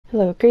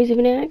Hello, Crazy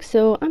Fanatic.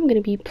 So I'm going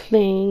to be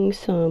playing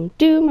some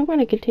Doom. I'm going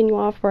to continue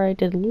off where I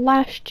did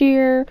last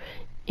year,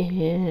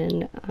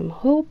 and I'm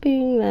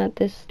hoping that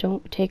this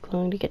don't take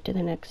long to get to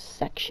the next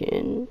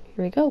section.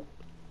 Here we go.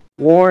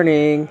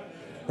 Warning!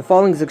 The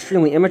following is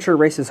extremely immature,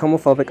 racist,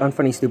 homophobic,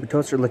 unfunny, stupid,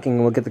 toaster-licking,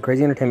 and will get the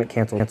crazy entertainment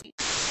canceled.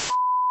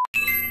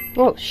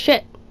 Oh,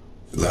 shit.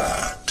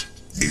 That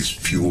is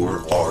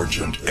pure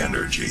Argent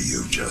energy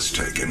you've just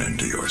taken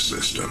into your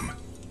system.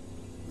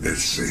 It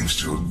seems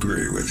to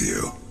agree with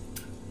you.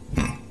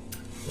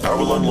 I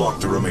will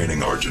unlock the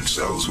remaining Argent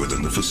cells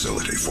within the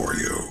facility for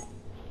you.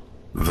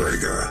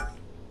 Vega,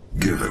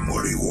 give him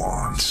what he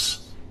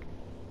wants.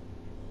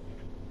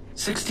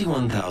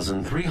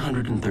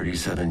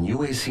 61,337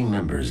 UAC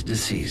members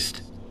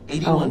deceased.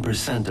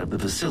 81% of the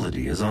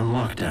facility is on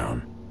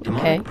lockdown.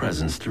 Demonic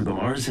presence through the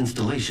Mars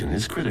installation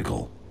is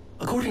critical.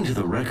 According to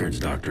the records,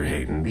 Dr.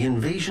 Hayden, the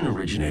invasion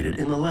originated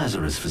in the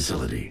Lazarus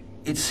facility.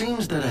 It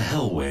seems that a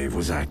hell wave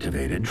was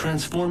activated,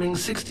 transforming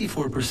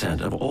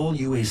 64% of all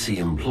UAC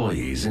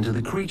employees into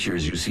the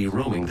creatures you see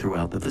roaming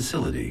throughout the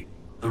facility.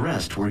 The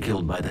rest were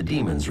killed by the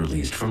demons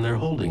released from their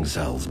holding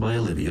cells by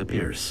Olivia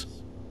Pierce.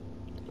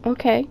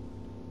 Okay.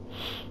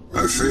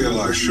 I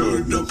feel I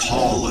should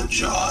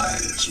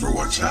apologize for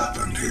what's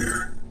happened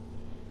here.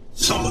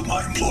 Some of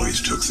my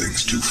employees took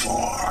things too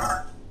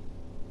far.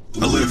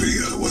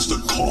 Olivia was the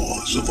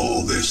cause of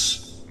all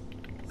this,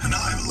 and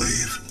I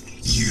believe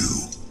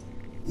you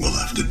will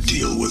have to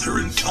deal with her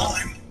in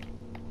time.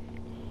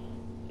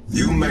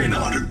 You may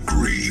not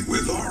agree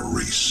with our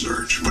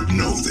research, but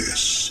know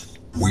this.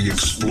 We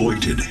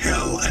exploited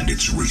hell and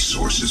its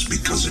resources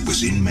because it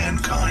was in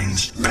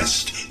mankind's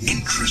best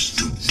interest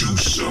to do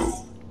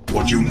so.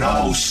 What you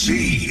now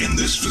see in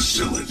this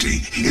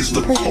facility is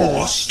the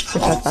cost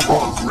of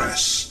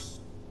progress.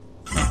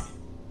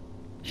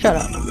 Shut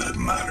up. None of that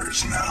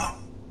matters now.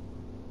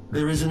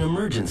 There is an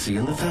emergency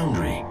in the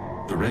foundry.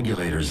 The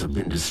regulators have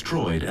been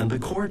destroyed and the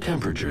core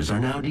temperatures are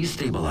now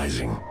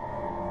destabilizing.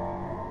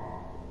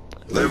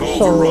 They've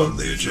overrun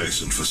the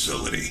adjacent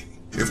facility.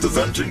 If the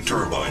venting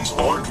turbines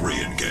aren't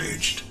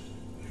re-engaged,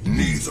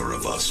 neither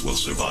of us will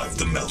survive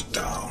the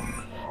meltdown.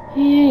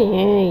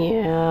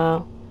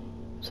 Yeah.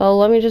 So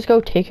let me just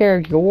go take care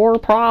of your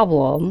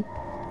problem.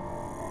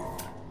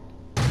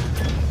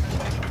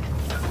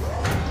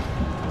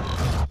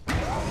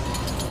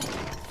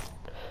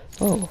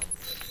 Oh.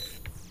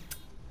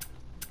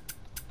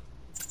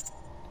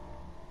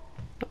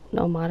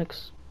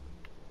 Pneumatics.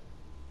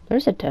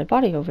 There's a dead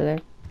body over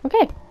there.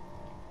 Okay.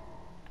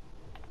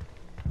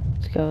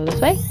 Let's go this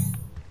way.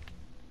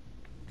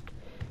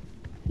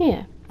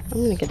 Yeah.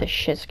 I'm gonna get the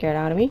shit scared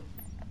out of me.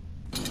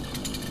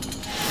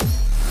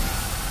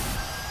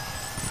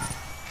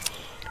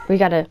 We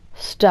gotta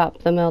stop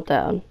the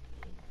meltdown.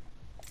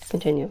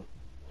 Continue.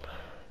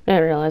 I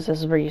didn't realize this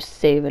is where you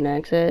save and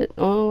exit.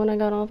 Oh, when I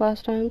got off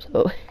last time,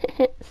 so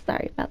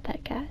sorry about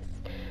that, guys.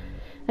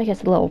 I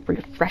guess a little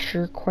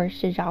refresher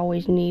course is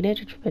always needed.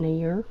 It's been a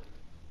year.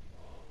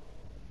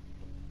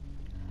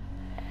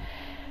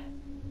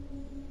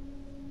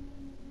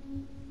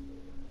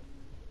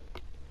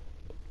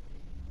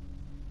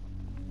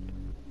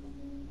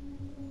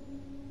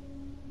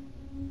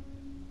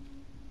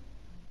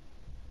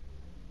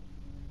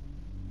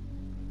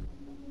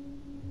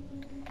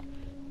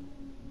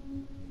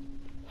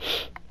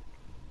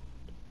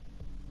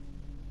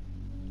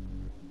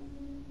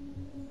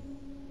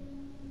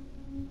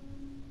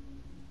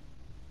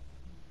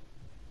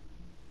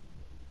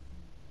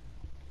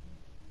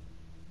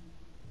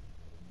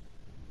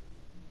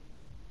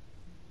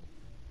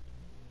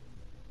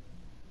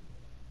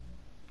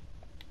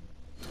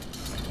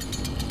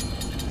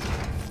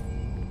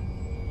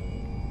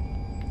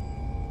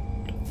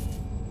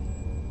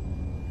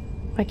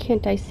 Why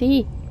can't I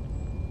see?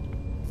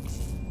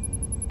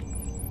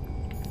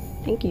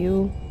 Thank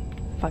you,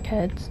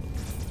 fuckheads.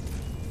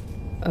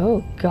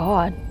 Oh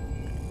god.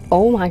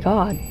 Oh my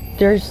god.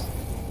 There's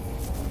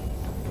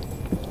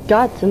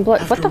guts and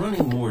blood. After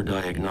running more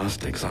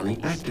diagnostics on the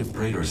active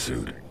Praetor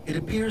suit, it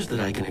appears that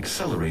I can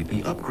accelerate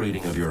the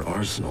upgrading of your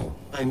arsenal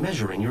by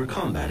measuring your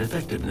combat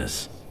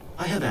effectiveness.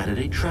 I have added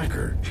a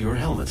tracker to your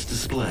helmet's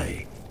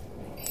display.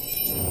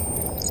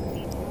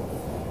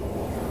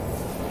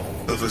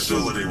 The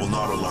facility will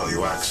not allow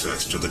you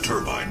access to the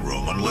turbine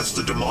room unless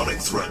the demonic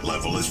threat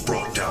level is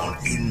brought down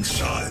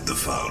inside the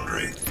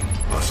foundry.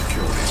 Our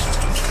security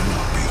systems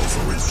cannot be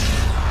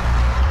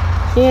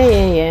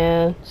overridden.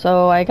 Yeah.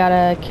 So I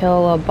gotta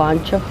kill a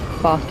bunch of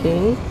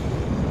fucking...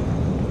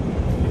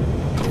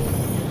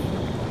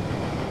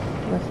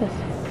 What's this?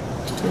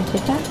 Can I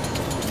take that?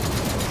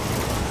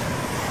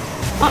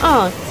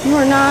 You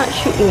are not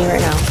shooting me right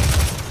now.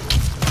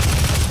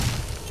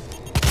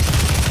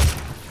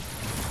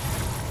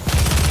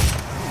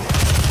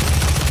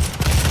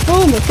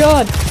 Oh my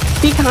god!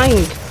 Be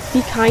kind!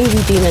 Be kind,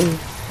 you demon!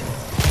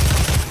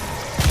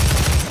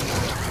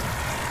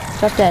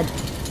 Stop dead.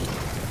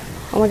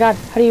 Oh my god,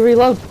 how do you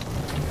reload?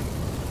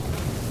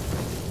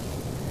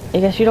 I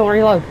guess you don't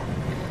reload.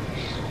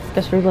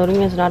 Guess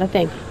reloading is not a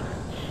thing.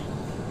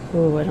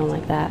 Ooh, I don't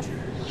like that.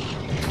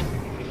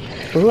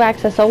 Blue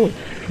access only.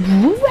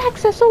 Blue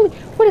access only?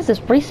 What is this,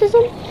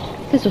 racism?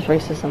 This is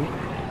racism.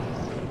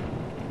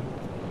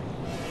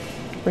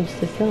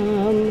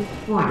 Racism.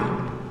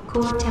 Warning.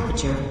 Core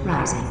temperature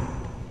rising.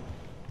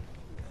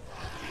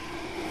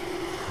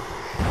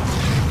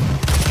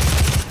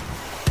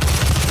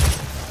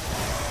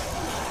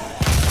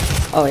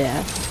 Oh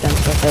yeah,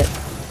 guns with it.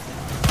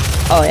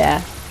 Oh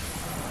yeah.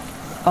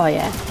 Oh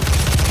yeah.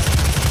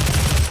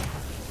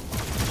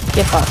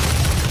 Get fucked.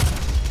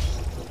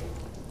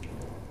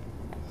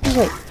 Oh,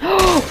 wait.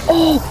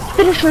 Oh,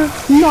 finisher!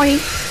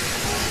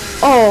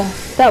 Nice! Oh,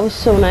 that was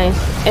so nice.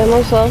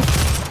 Ammo slow.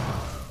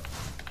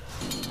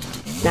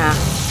 Nah.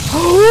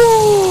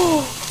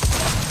 Oh,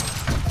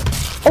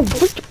 where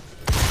the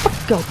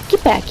fuck go?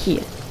 Get back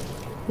here.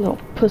 Little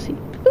pussy.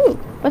 Ooh,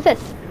 what's this?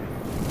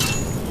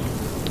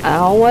 I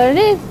don't know what it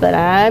is, but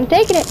I'm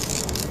taking it.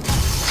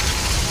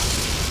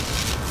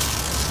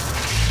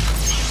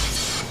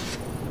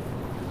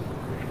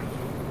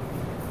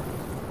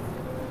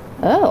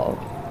 Oh.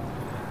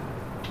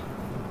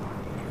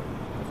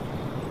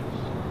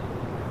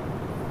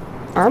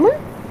 Armor?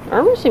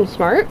 Armor seems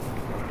smart.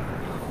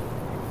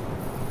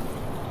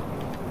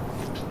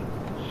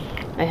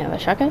 I have a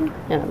shotgun,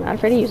 and I'm not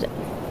afraid to use it.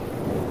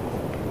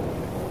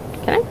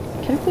 Can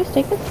I please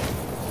take this?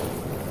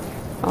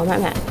 Oh, I'm not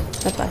mad.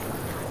 That's fine.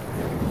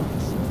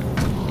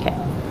 Okay.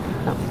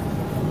 No.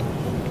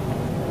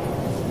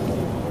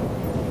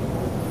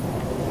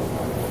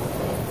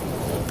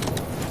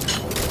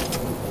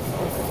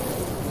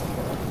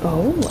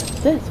 Oh, what's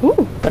this?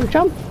 Ooh, better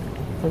jump.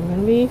 I'm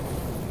gonna be...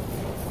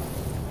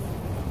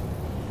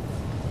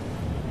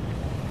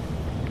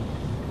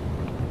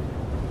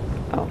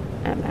 Oh,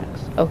 at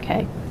max.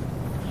 Okay.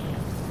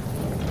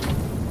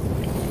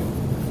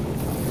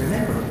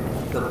 Remember,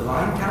 the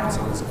blind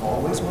council is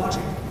always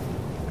watching.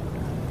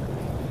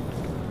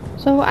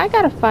 So I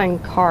gotta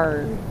find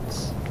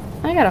cards.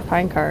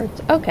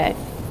 Okay.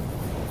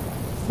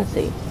 Let's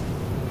see.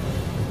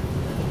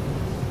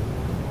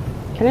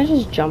 Can I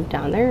just jump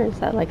down there? Is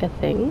that like a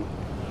thing?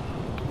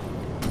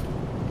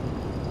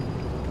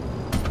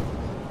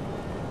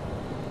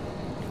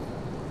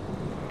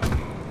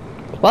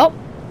 Well,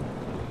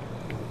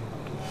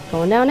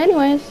 going down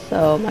anyways,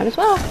 so might as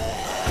well.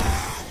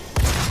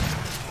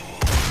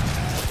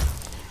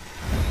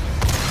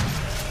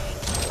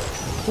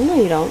 Oh, no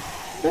you don't.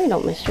 No you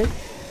don't, mister.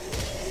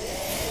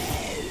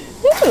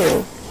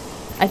 Ooh.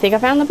 I think I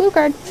found the blue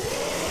card.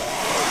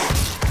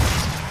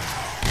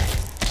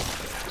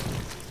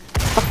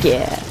 Fuck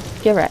yeah.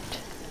 Get wrecked.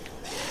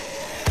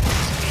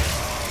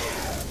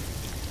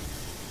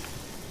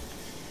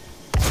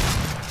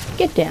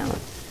 Get down.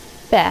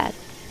 Bad.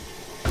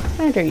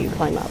 How dare you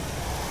climb up?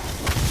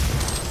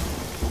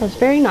 That's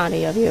very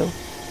naughty of you.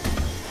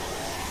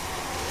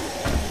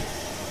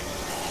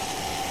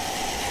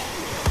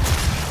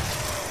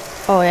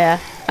 Oh yeah,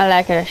 I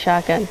like it a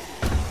shotgun.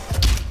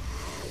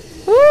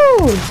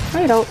 Woo! No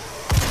you don't.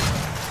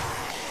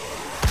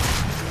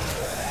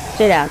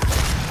 Stay down.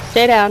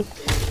 Stay down. I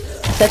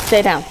said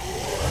stay down.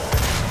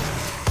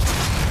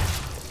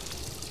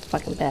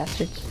 Fucking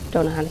bastards.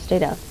 Don't know how to stay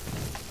down.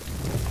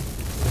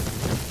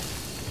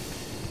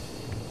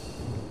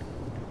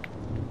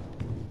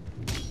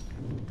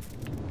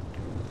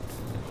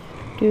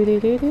 Do do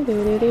do do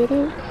do do do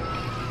do.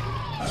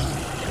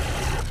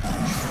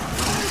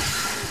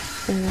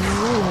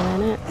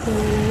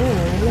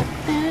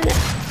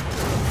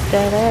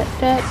 Da da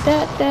da da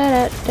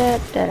da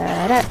da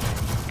da da.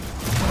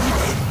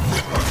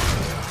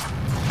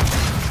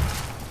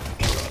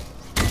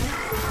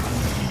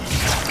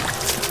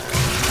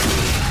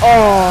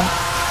 Oh,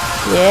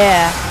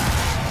 yeah.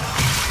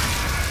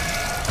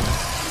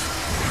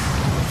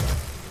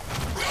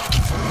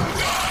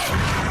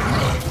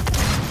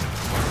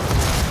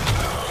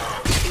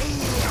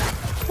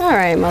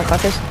 Alright,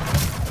 motherfuckers.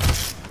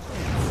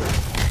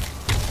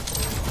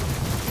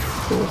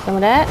 Give me some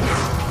of that.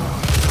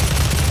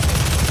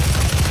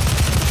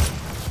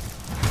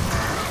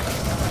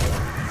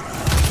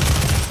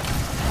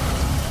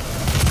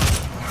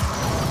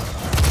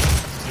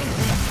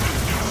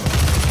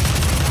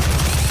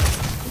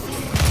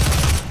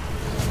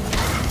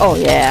 Oh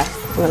yeah,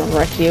 I'm gonna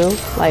wreck you,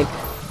 like...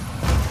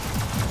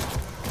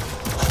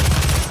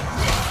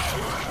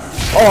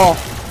 Oh,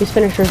 these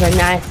finishers are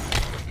nice.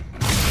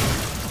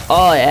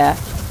 Oh yeah,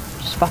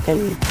 just fucking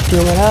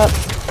doom it up.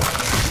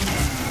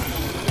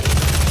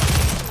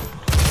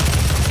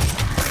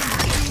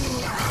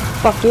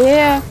 Fuck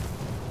yeah.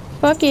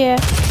 Fuck yeah.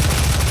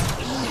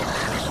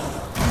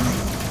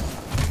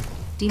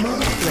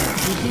 Demoted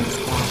threat reduced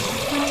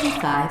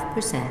by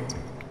 25%.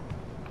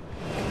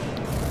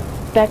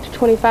 Back to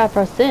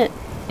 25%.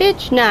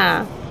 Bitch,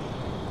 nah.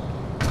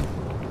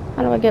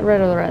 How do I get rid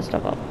of the rest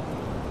of them?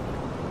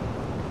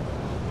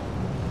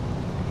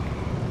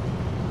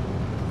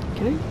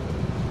 Can I?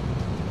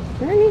 Is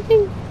there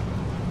anything?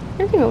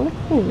 Anything over there?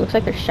 Ooh, looks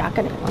like there's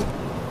shotgun ammo.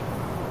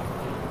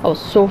 I was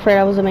so afraid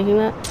I wasn't making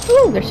that.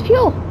 Ooh, there's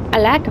fuel. I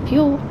lack a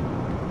fuel.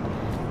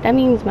 That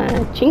means my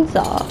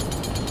chainsaw.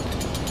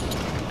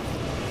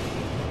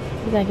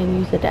 Because I can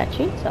use that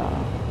chainsaw.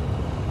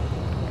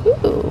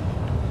 Ooh.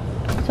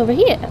 It's over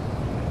here.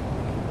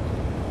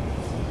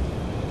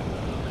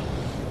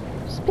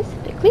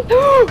 Specifically.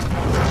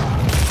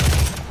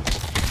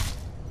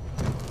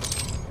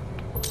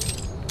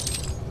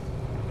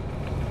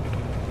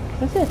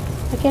 What's this?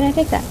 Why can't I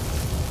take that?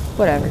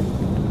 Whatever.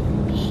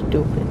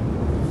 Stupid.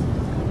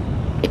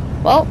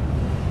 Well,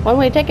 one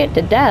way ticket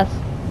to death.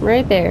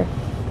 Right there.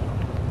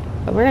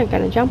 But we're not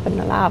gonna jump in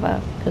the lava.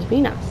 Because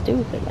we not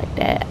stupid like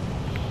that.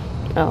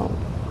 Oh.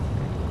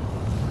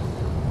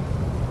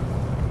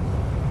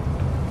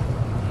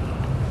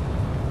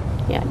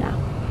 Yeah, no.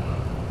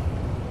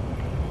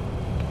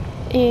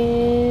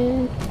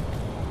 And...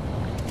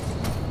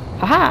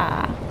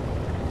 haha!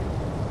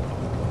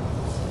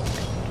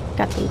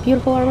 Got some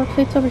beautiful armor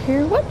plates over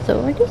here. What's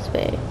over this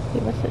way?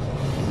 Wait, what's this?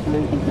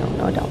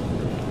 No, I don't.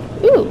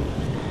 Ooh!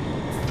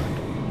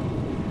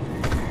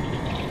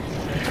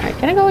 Alright,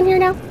 can I go in here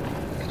now?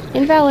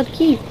 Invalid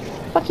key.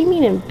 Fuck you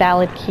mean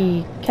invalid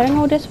key? Can I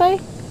go this way?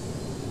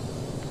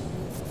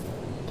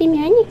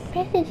 Demonic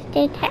presence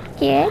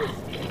detected.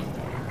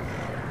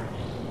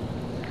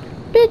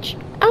 Bitch,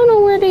 I don't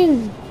know where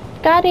this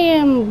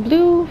goddamn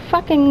blue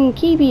fucking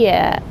key be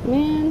at,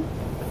 man.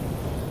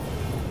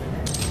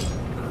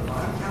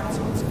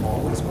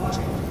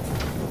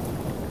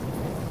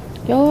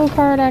 Yellow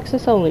card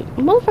access only.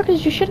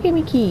 Motherfuckers, you should've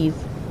given me keys.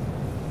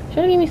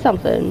 Should've given me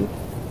something.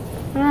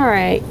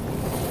 Alright.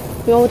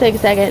 We will take a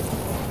second.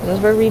 This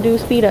is where we do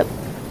speed up.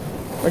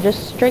 Or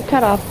just straight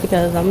cut off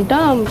because I'm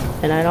dumb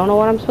and I don't know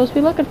what I'm supposed to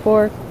be looking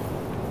for.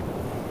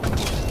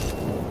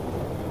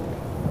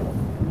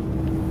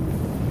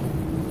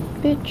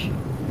 Bitch.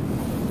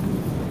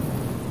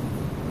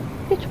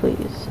 Bitch,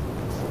 please.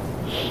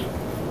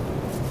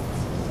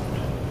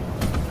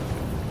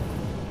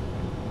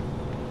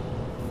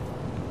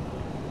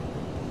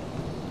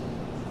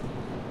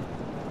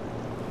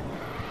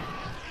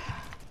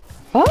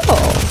 Oh.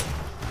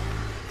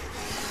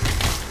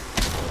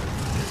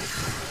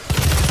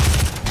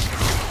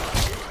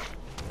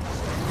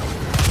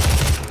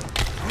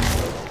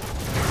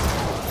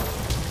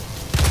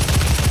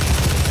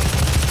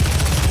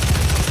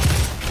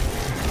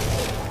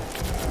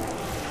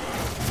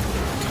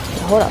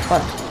 Hold up,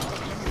 hold up.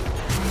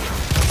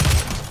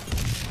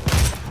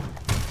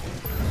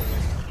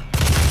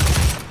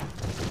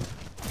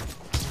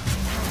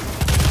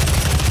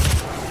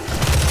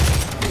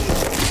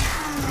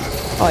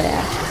 Oh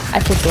yeah, I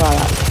took you all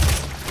out.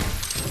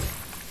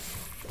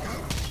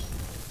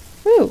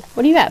 Ooh,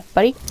 what do you have,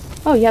 buddy?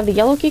 Oh, you have the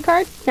yellow key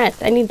card?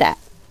 Nice, I need that.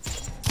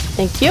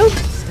 Thank you.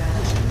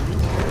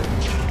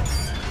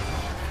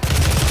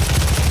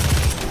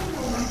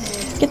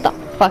 Get the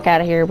fuck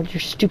out of here with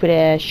your stupid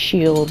ass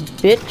shield,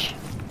 bitch.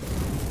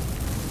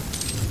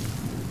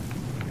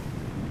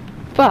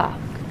 Fuck.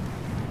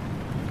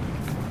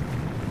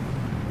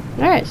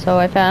 Alright, so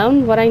I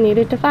found what I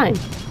needed to find.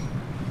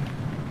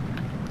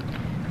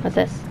 What's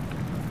this?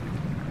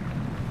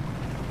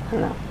 I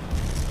don't know.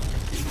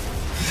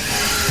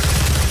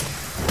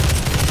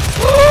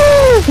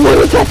 What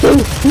is that thing?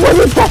 What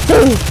is that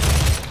thing?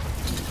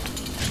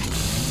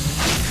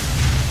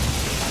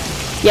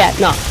 Yeah,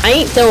 no, I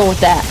ain't dealing with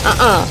that.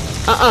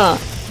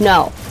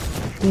 No.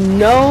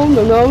 No,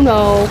 no, no,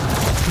 no.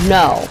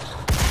 No.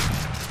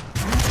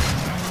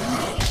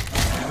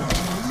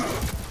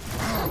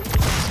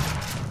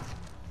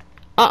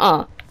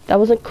 That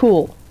wasn't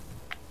cool.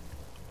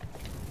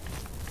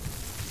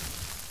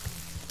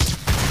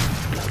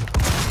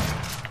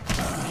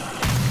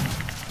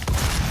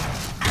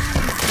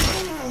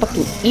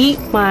 Fucking eat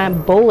my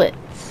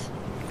bullets.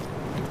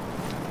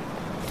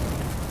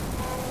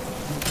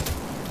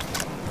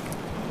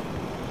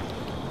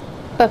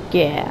 Fuck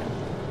yeah.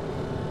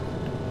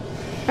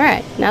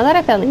 Alright, now that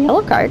I found the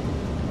yellow card,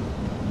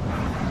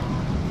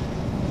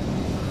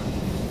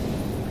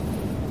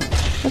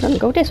 we're gonna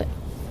go this way.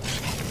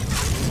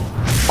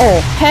 Oh,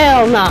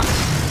 hell nah.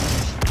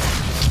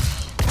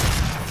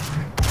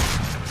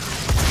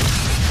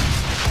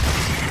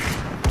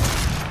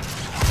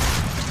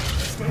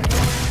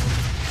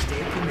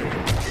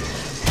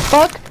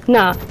 Fuck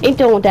nah, ain't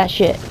dealing with that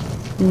shit.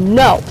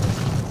 No.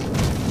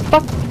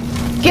 Fuck,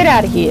 get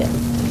out of here.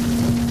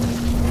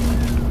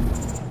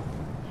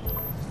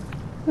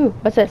 Ooh,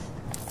 what's this?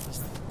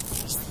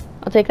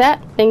 I'll take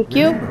that, thank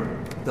you.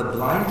 Remember, the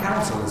blind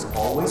council is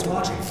always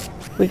watching.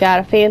 We got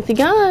a fancy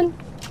gun.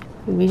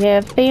 We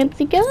have a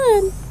fancy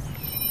gun.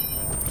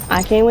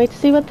 I can't wait to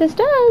see what this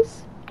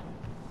does.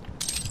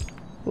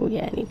 Ooh,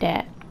 yeah, I need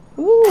that.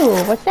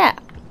 Ooh, what's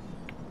that?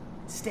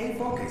 Stay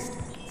focused.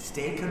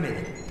 Stay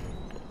committed.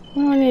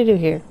 What do I need to do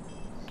here?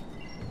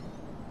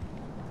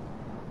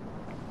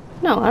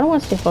 No, I don't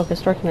want to stay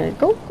focused or committed.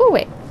 Go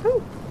away.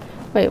 Oh.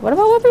 Wait, what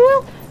about weapon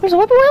wheel? There's a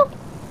weapon wheel?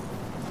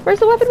 Where's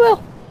the weapon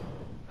wheel?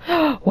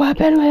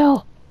 Weapon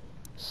wheel!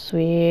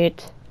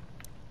 Sweet.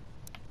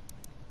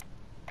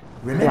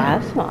 Remember,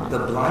 Plasma. the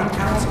blind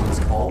council is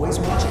always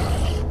watching.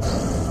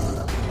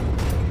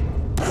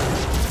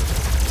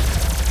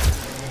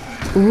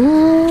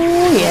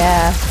 Ooh,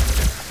 yeah.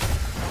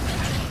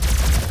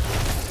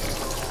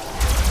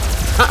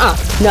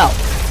 No.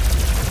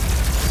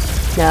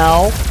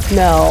 No.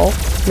 No.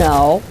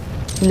 No.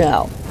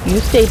 No. You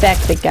stay back,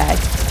 big guy.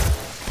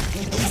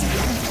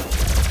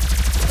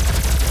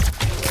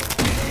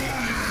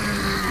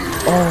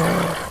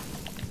 Oh.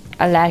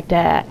 I like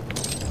that.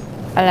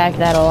 I like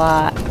that a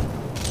lot.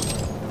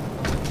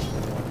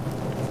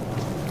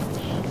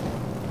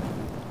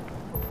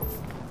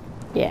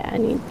 Yeah, I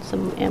need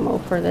some ammo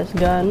for this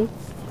gun.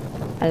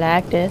 I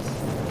like this.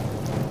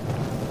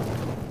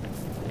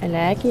 I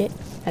like it.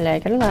 I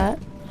like it a lot.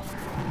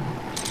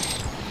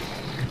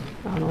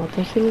 I don't know what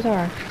those things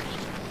are.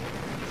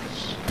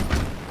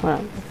 Hold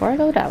on, before I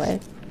go that way,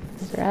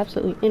 is there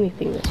absolutely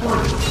anything this way?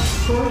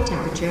 Core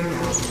temperature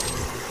rising.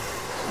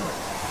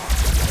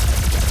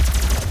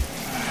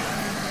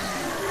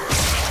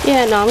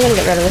 Yeah, no, I'm gonna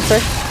get rid of this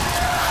first.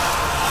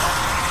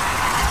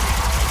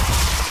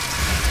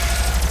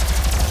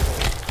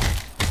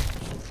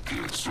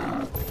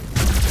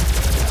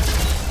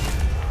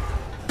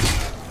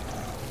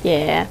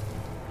 Yeah.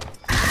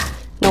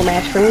 No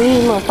match for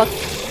me, motherfucker.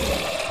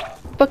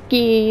 Fuck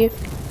you.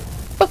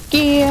 Fuck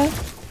you.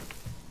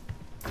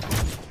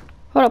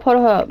 Hold up, hold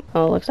up, hold up.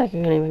 Oh, looks like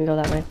you can't even go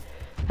that way.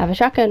 I have a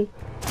shotgun.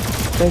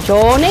 Put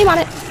your name on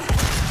it.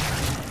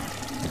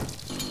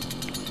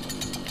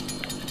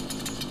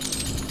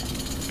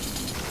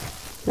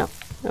 No,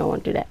 I don't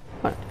want to do that.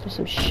 Hold on, there's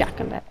some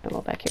shotgun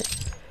ammo back here.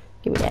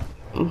 Give me that.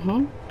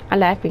 I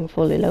like being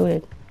fully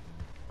loaded.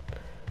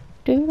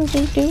 Do.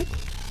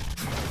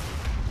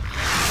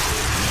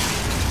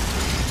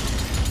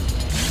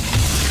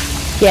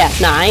 Yeah,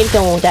 nah, I ain't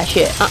dealing with that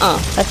shit.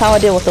 That's how I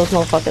deal with those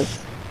motherfuckers.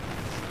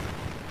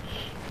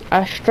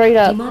 I straight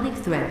up. Demonic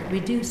threat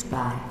reduced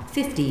by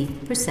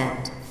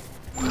 50%.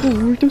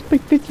 Reduced by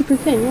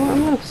 50%. Well, I'm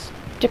gonna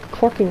stick a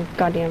cork in your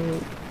goddamn.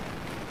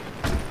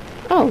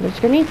 Oh, there's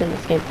grenades in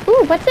this game.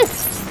 Ooh, what's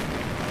this?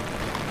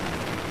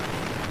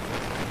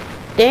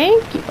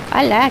 Thank you.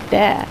 I like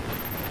that.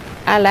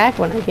 I like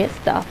when I get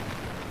stuff.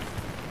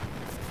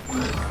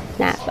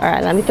 Nice.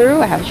 Alright, let me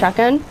through. I have a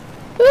shotgun.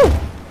 Ooh.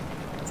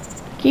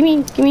 Give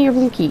me your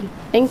room key.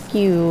 Thank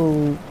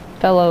you,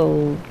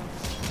 fellow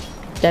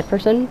dead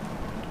person.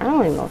 I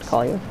don't even know what to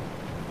call you.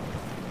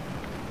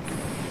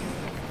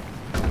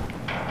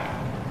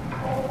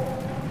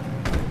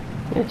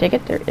 I'm gonna take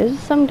it. There is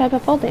some type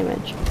of fall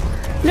damage.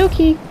 Blue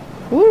key.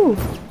 Woo.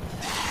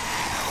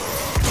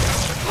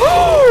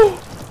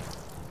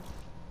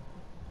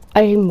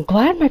 I'm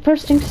glad my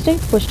first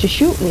instinct was to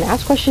shoot and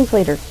ask questions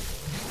later.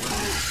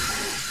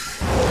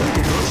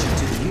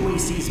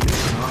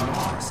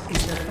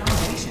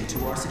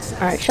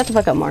 Alright, shut the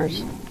fuck up,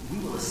 Mars. We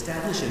will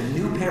establish a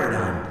new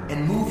paradigm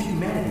and move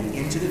humanity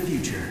into the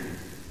future.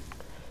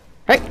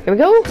 Alright, here we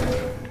go. Get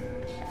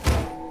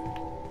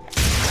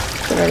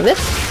rid of this.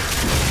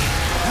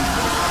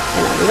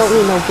 And we don't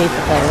need no gates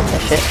to play with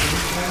that shit.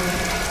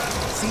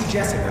 See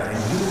Jessica and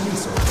Human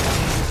Resources.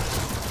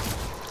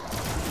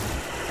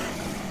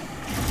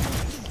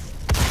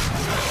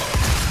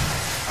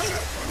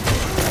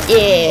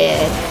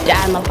 Yeah,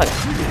 die, motherfucker.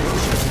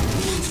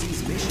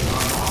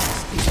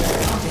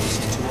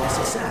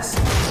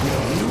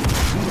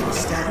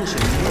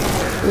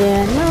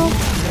 Yeah, no.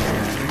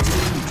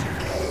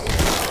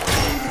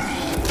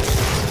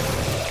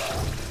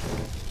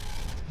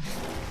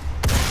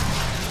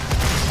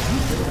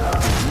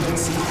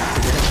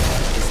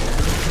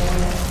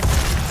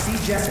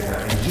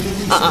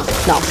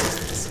 No.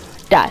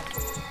 Die.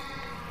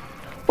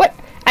 What?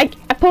 I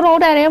put all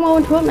that ammo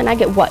into him and I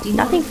get what?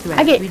 Nothing?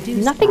 I get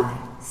nothing?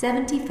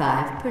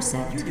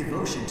 75%. Your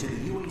devotion to the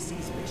UAC's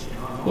mission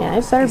on Yeah,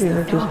 it better be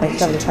reduced by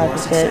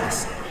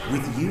 75%.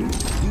 With you,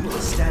 we will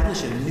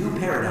establish a new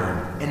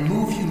paradigm and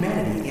move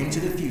humanity into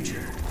the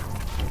future.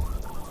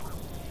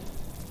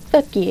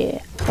 Fuck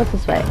yeah. What's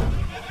this way?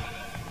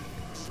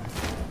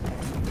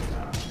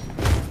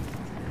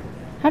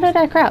 How did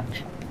I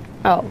crouch?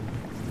 Oh.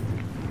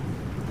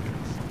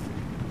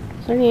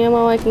 Is there any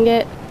ammo I can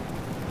get?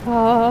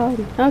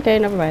 Okay,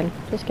 never mind.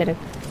 Just kidding.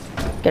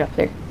 Get up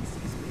there.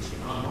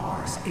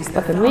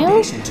 Fucking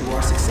wheel?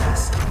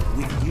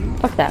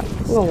 Fuck that.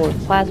 I'm going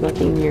with plasma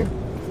thing here.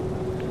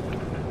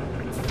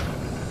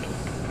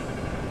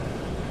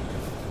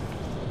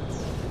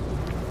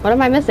 What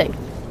am I missing?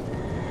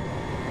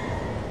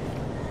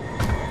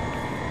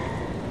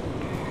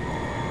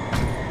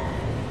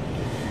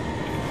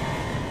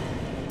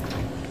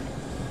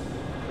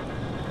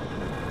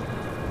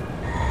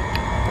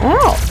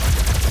 Oh.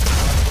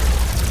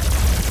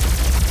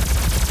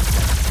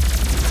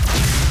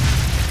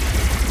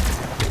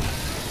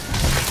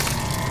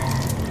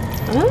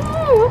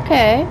 Oh,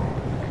 okay.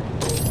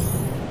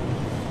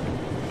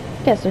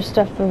 Guess there's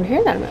stuff over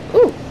here that I'm.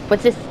 Ooh,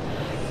 what's this?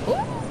 Ooh.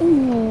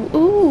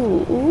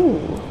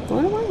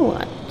 What do I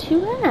want to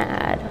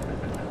add?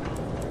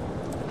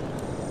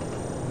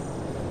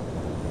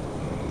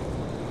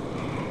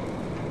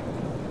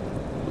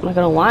 I'm not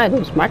gonna lie,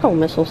 those micro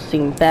missiles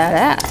seem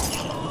badass.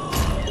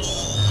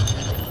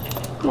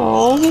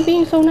 Oh, he's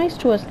being so nice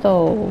to us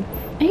though.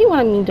 I hate when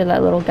I'm mean to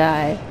that little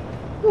guy.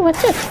 Ooh,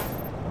 what's this?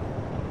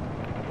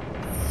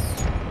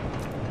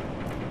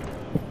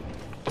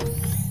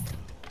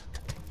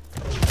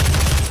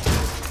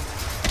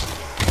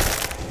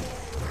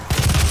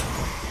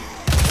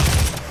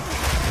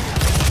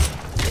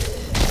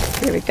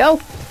 go.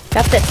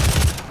 Got this.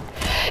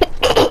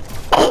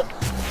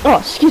 Oh,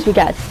 excuse me,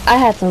 guys. I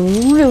had some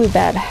really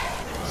bad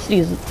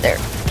sneezes there.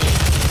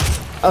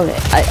 Okay,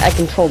 I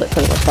controlled it for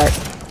the most part.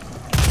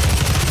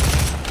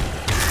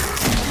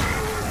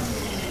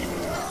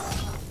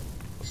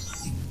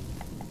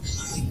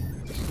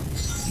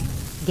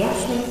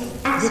 Gas leak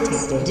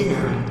detector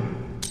denied.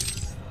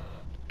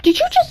 Did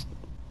you just...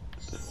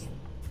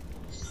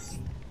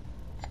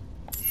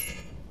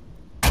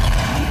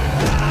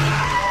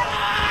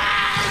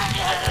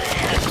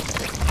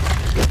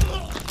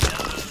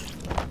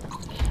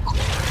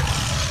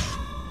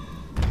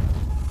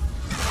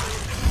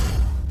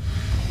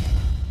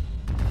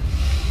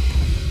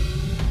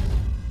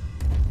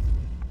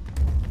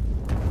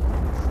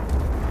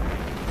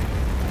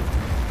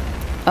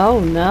 Oh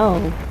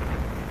no.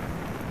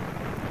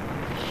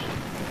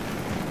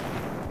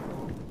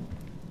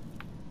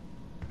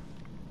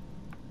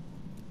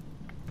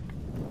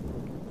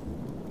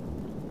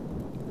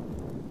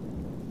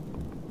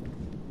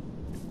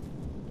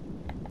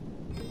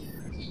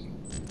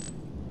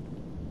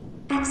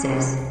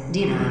 Access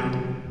denied.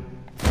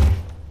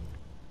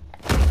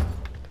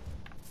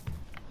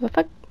 What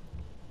the fuck?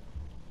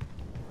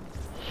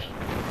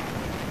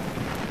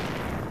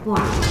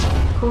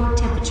 1. Core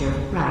temperature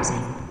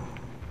rising.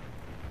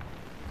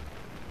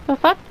 The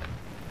fuck?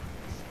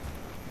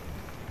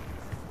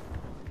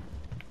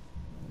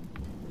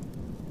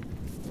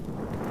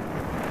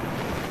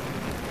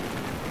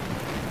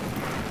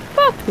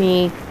 Fuck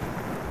me.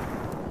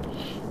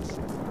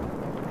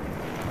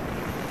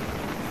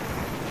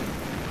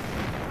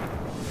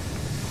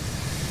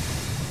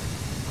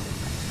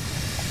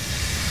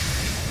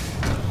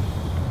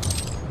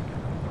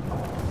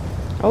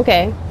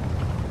 Okay.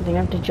 I think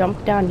I have to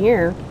jump down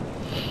here.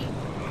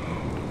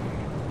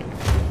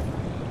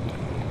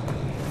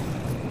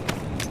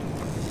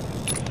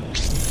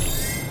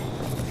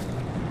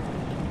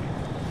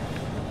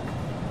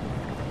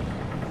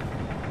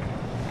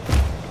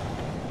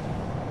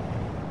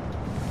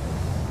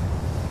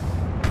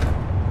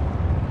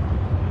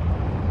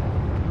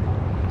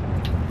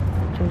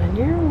 Jump down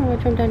here? What do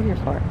I jump down here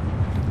for?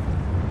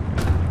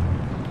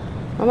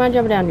 What am I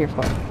jumping down here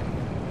for?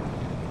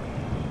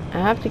 I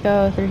have to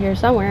go through here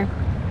somewhere.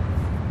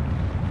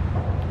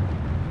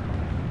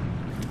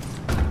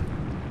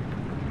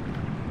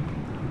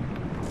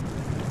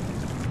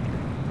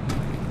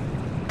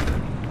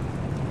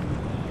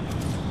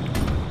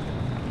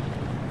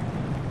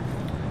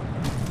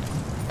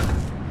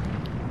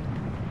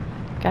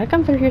 Gotta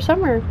come through here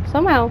somewhere,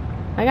 somehow.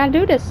 I gotta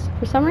do this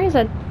for some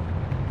reason.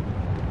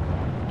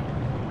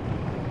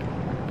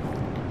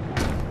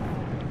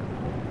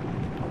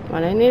 Why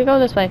do I need to go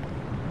this way?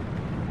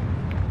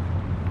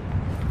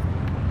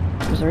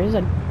 There's a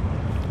reason.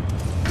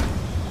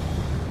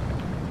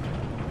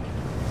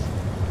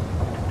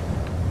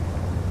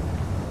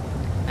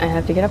 I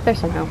have to get up there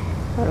somehow.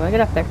 How do I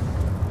get up there?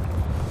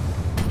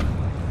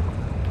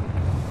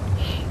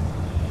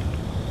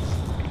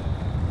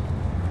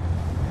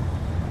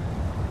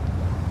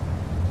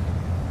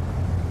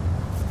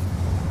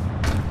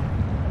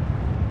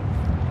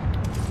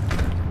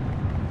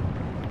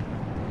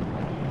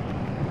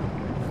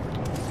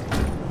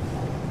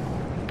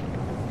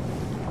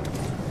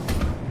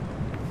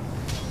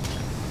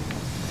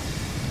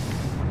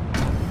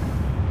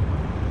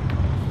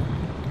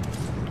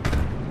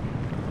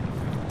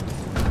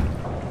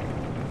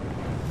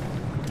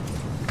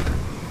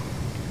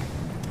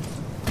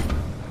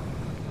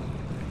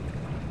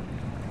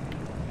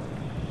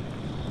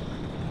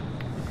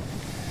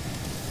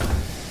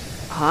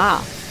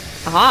 Aha.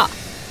 Aha.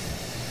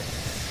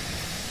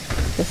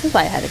 This is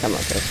why I had to come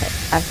over this way.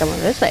 I have to come over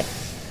this way.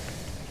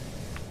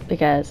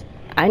 Because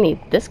I need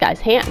this guy's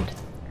hand.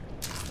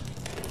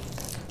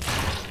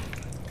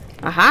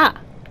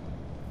 Aha.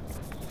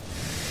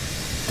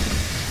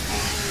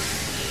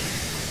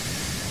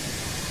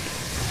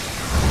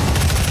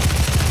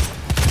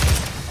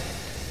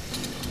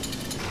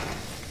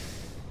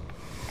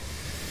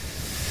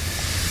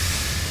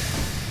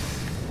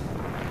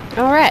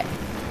 All right.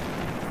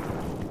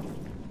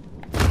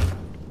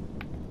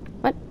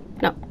 What?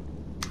 No.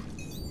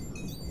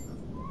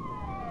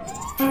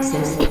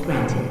 Access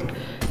granted.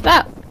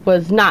 That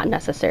was not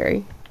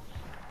necessary.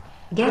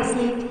 Gas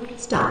leak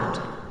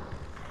stopped.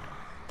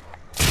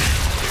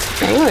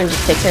 I'm going to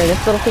just take care of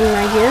this little thing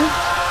right here.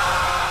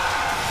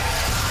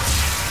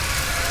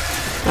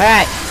 All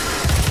right.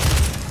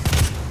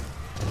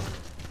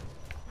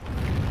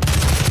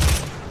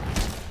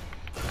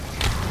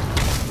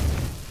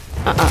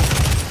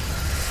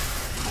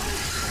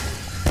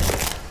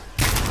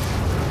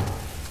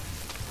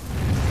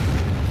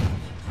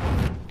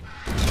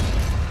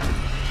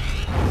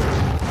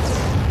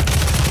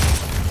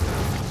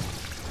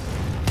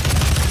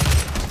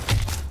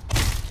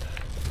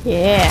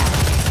 Yeah.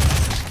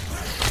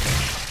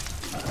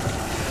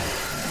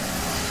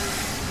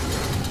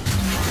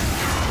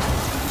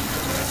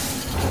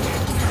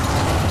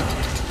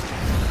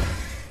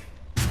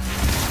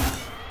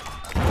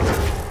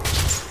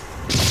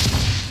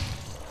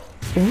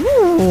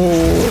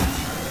 Ooh.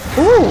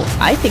 Ooh.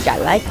 I think I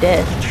like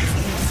this.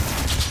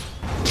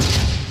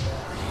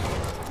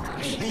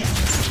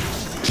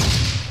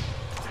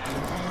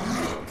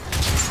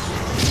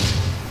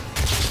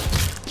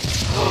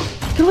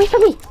 Get away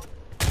from me!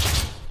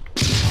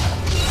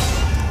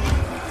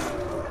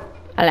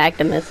 I like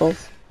the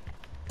missiles.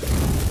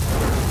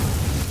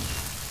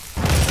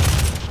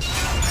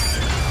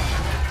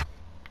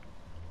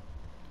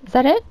 Is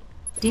that it?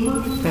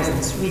 Demonic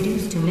presence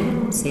reduced to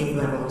minimum safe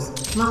levels.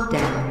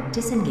 Lockdown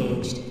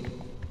disengaged.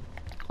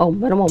 Oh,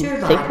 minimum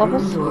Turbine safe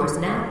levels? room doors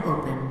now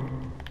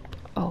open.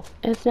 Oh,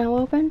 it's now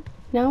open?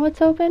 Now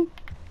it's open?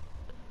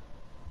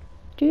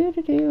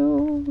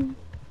 Do-do-do.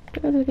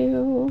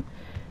 Do-do-do.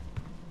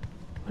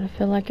 I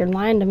feel like you're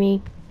lying to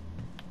me.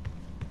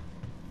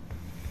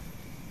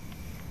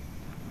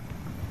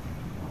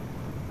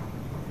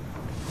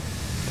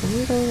 Can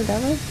we go over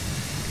that way?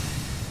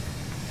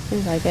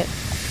 Seems like it.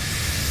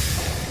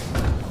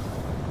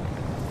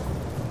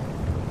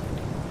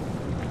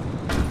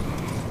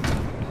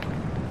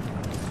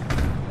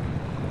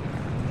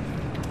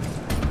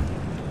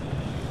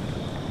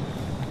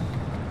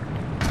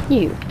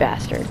 You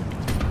bastard.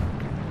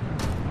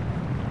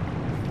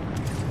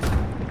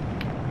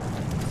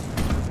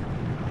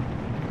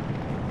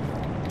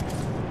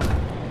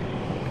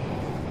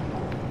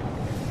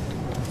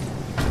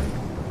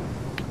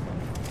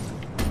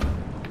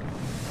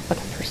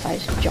 Fucking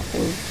precise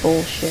jumping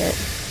bullshit.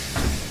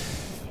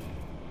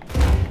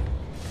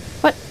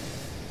 What?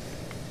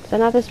 Is that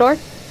not this door?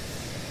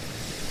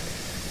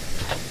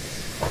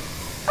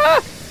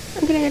 Ah!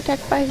 I'm getting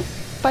attacked by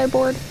a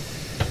board.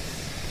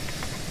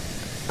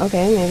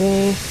 Okay,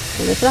 maybe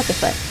it's not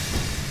this way.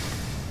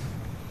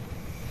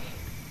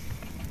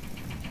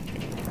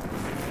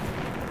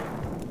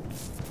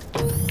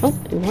 Oh,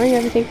 ignoring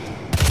everything.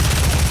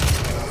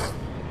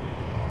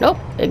 Nope,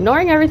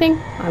 ignoring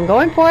everything. I'm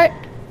going for it.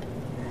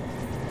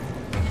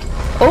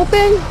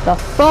 Open the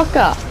fuck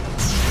up.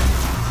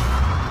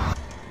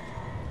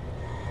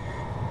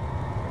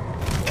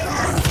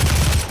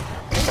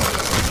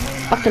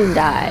 Fucking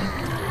die.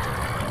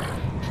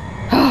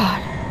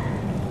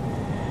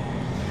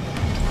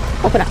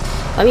 Open up.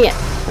 Let me in.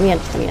 Let me in.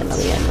 Let me in. Let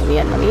me in. Let me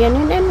in. Let me in.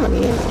 Let me in. Let me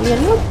in. Let me in.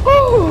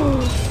 Oh,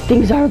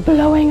 things are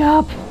blowing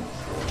up.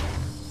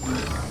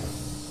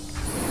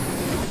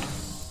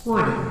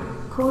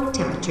 Warning. Core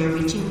temperature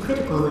reaching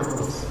critical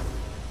levels.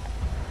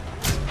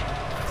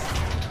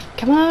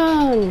 Come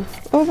on.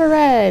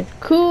 Overred.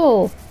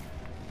 Cool.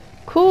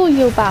 Cool,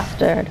 you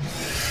bastard.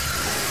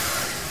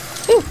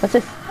 Ooh, what's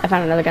this? I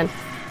found another gun.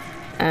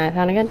 I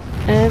found a gun.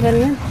 I found a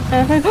gun.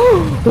 I found.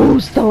 Oh,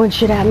 who's throwing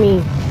shit at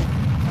me?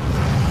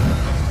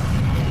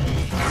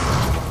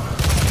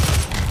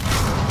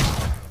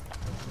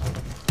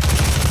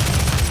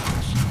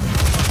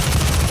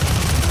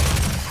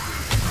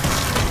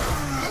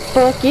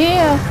 Fuck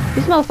yeah!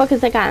 These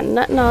motherfuckers ain't got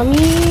nothing on me.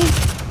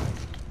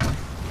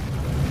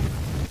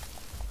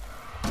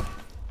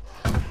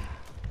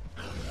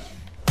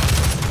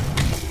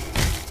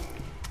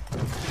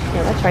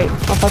 Yeah, that's right.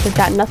 Motherfuckers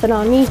got nothing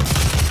on me.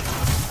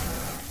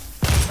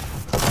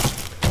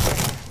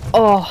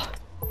 Oh,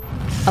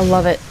 I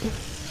love it.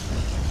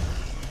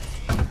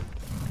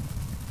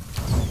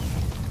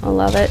 I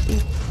love it.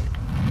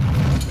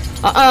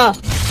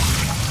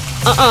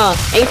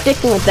 Ain't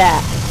sticking with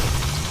that.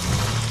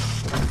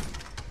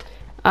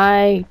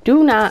 I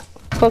do not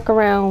fuck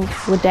around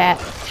with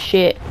that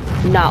shit.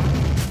 No.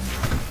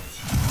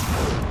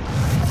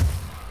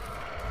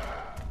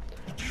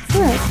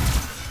 Alright.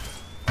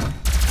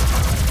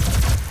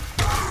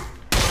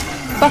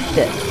 Fuck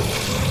this.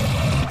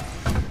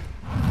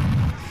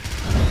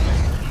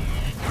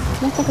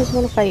 Motherfuckers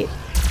wanna fight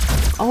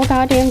all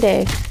goddamn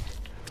day.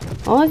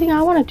 Only thing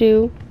I wanna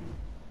do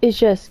is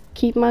just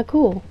keep my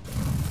cool.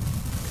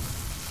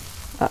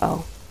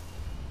 Uh-oh.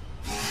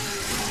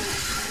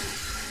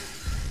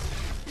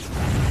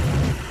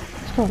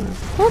 What's going on?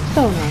 What's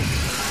going on?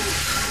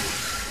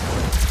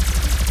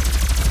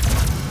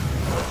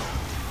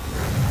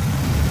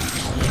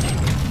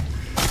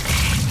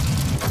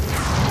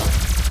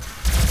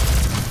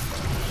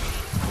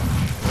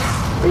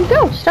 Where you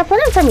go? Stop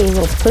running from me, you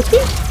little pussy.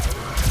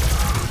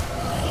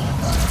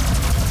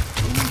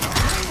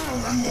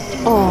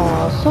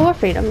 Oh, so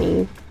afraid of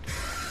me.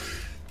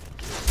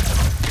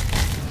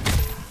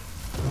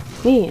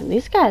 Man,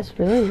 these guys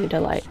really need to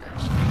like...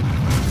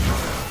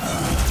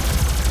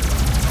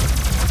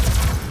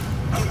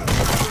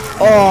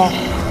 Oh,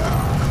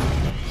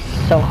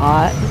 so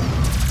hot.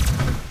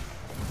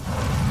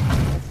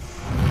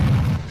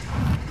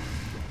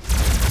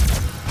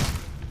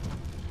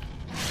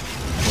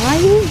 Why are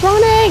you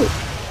running?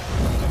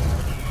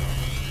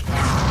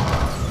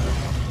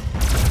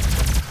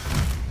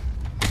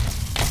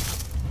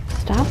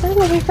 Stop running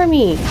away from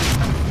me.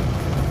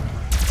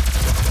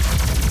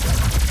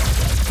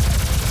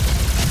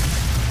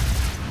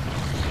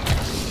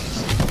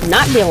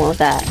 Not dealing with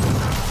that.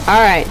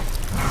 Alright.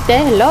 Say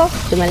hello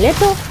to my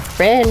little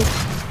friend.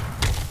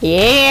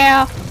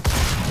 Yeah.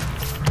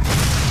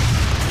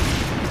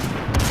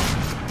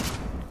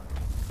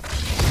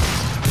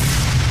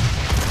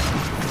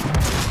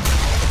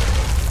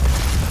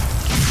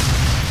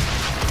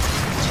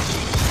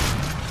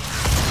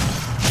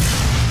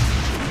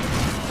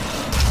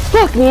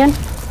 Fuck, man.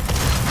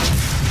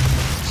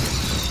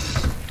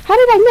 How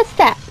did I miss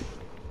that?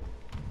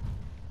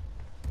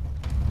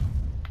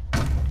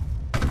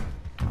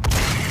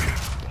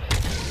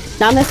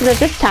 Not missing it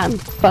this time,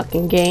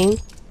 fucking game.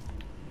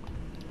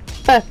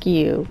 Fuck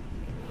you.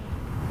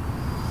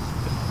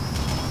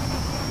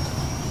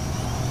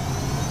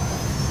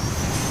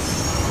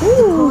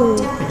 The core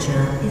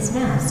temperature is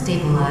now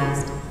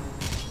stabilized.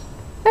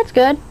 That's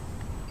good.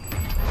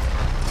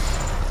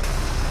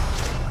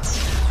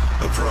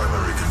 A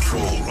primary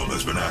control room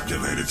has been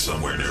activated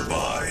somewhere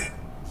nearby.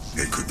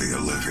 It could be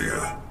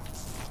Olivia.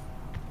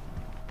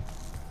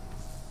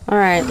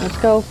 Alright, let's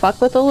go fuck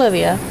with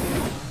Olivia.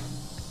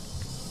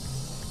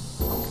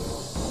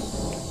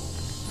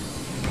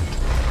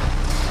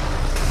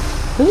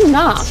 Who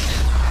knocked?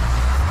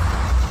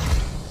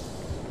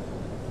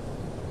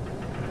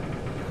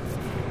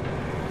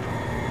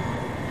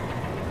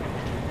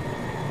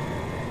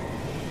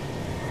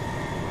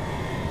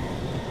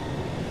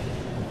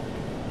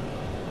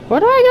 Where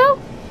do I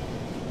go?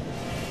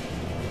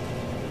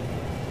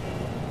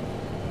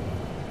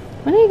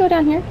 Why don't you go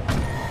down here?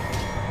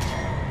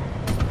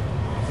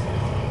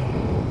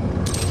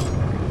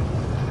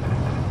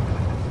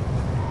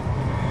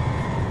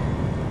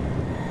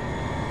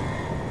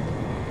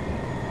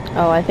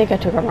 Oh, I think I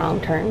took a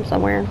wrong turn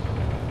somewhere.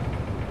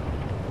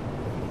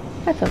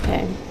 That's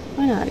okay.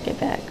 I know how to get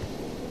back.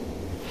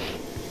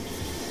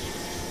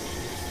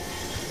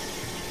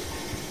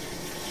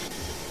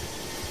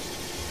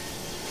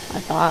 I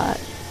thought.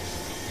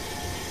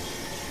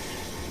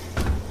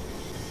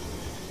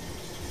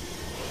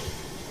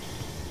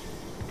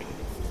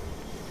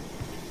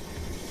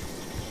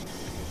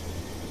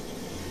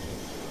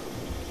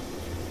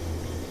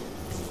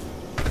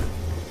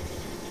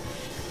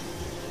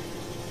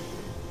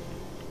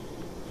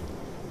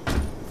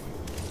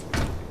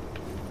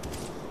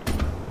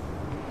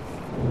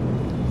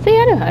 See,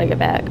 I know how to get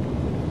back.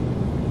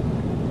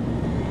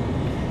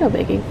 No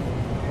biggie.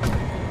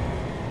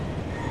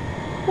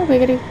 No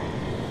biggity.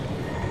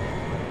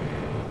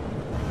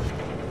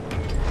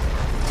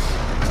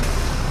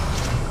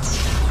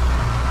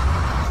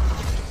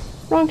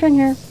 Wrong turn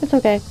here. It's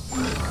okay.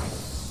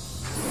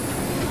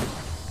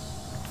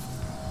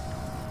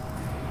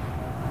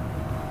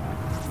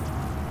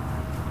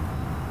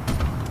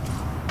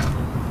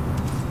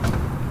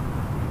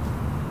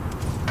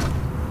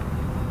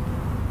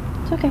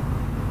 It's okay.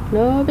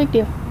 No big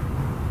deal.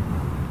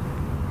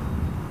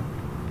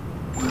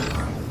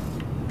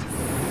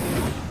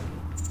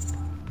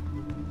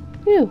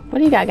 Ooh, what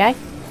do you got, guy?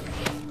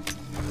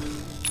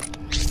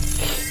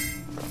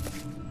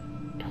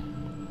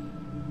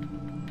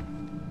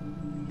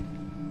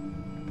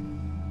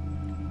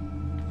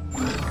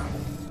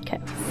 Okay.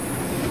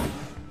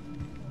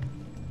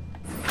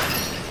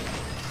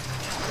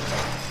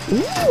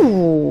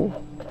 Ooh.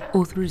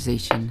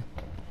 Authorization.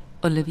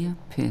 Olivia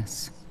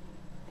Pierce.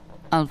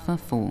 Alpha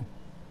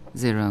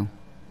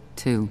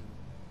 402.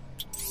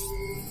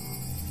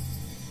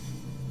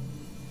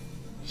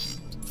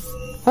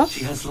 Huh?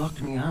 She has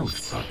locked me out,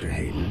 Dr.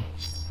 Hayden.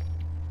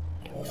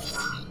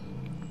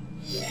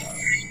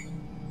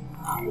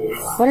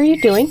 What are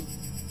you doing?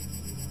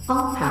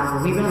 All power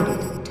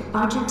rerouted to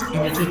Argent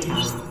Energy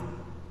Tower.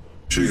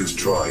 She is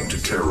trying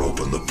to tear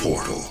open the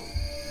portal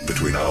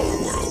between our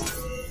world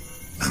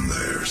and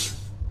theirs.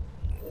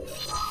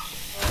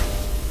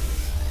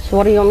 So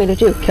what do you want me to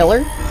do? Kill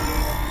her?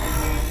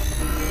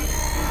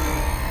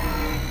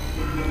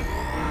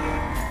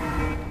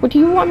 What do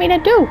you want me to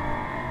do?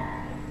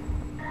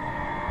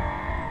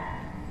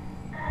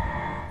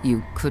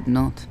 You could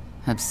not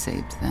have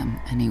saved them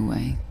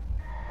anyway.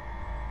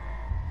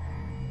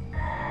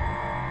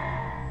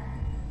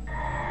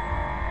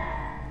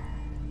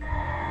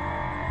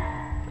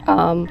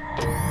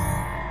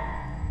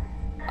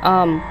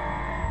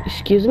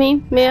 Excuse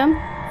me, ma'am?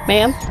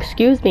 Ma'am,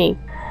 excuse me.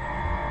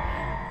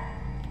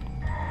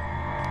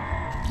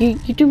 You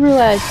do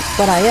realize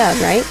what I am,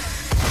 right?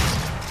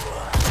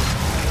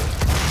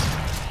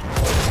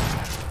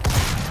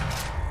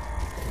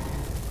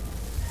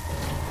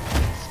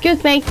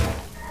 Excuse me.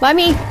 Let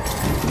me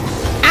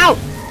out.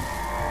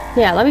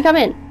 Yeah, let me come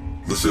in.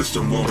 The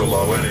system won't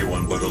allow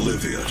anyone but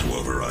Olivia to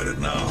override it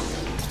now.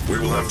 We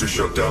will have to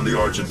shut down the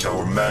Argent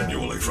Tower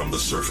manually from the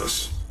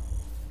surface.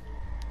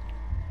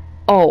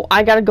 Oh,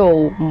 I gotta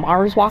go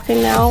Mars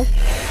walking now?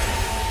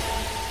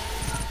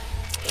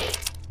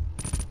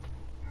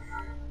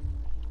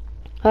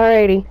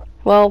 Alrighty.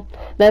 Well,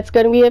 that's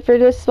gonna be it for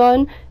this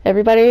one.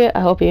 Everybody, I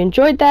hope you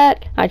enjoyed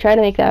that. I try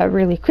to make that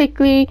really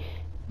quickly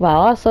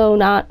while also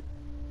not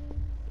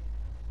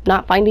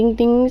finding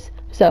things.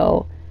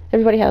 So,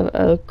 everybody have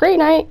a great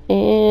night,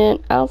 and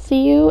I'll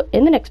see you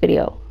in the next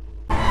video.